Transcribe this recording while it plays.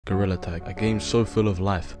Gorilla Tag, a game so full of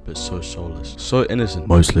life, but so soulless. So innocent,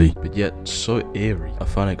 mostly, but yet so eerie. A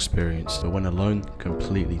fun experience, but when alone,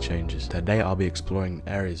 completely changes. Today I'll be exploring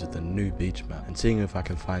areas of the new beach map, and seeing if I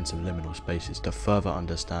can find some liminal spaces to further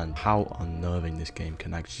understand how unnerving this game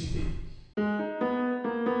can actually be.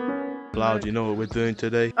 Loud, you know what we're doing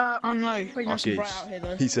today? I know. Pretty nice and bright out here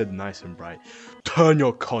though. He said nice and bright. Turn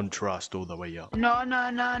your contrast all the way up.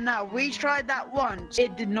 No. We tried that once.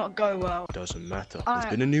 It did not go well. Doesn't matter. There's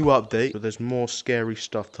been a new update, but there's more scary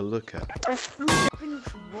stuff to look at.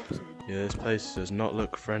 Yeah, this place does not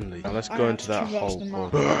look friendly. Now let's go into that hole.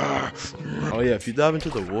 Oh yeah, if you dive into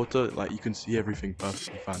the water, like you can see everything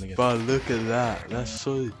perfectly fine again. But look at that. That's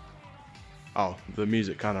so... Oh, the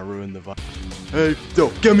music kind of ruined the vibe. Hey, yo,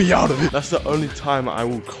 get me out of it! That's the only time I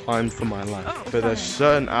will climb for my life. But there's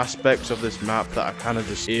certain aspects of this map that are kind of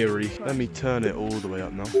just eerie. Let me turn it all the way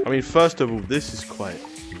up now. I mean, first of all, this is quite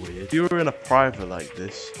weird. If you were in a private like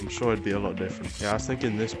this, I'm sure it'd be a lot different. Yeah, I was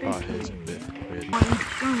thinking this part here is a bit weird.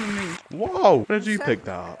 Whoa! Where did you pick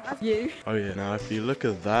that up? That's you. Oh yeah, now if you look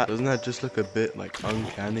at that, doesn't that just look a bit like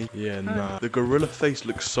uncanny? Yeah, nah. The gorilla face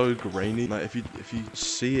looks so grainy. Like if you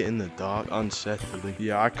see it in the dark, unsettling.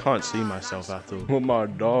 Yeah, I can't see myself at all. What my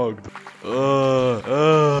dog?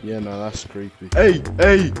 Yeah, no, that's creepy. Hey,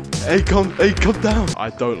 come down. I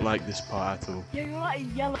don't like this part at all. Yeah, you're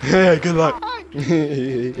like yellow. Yeah, good luck.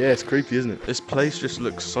 Yeah, it's creepy, isn't it? This place just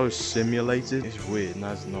looks so simulated. It's weird, and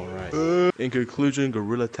that's not right. In conclusion,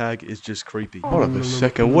 Gorilla Tag is just creepy. Hold up a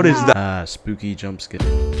second, what is that? Spooky jump scare.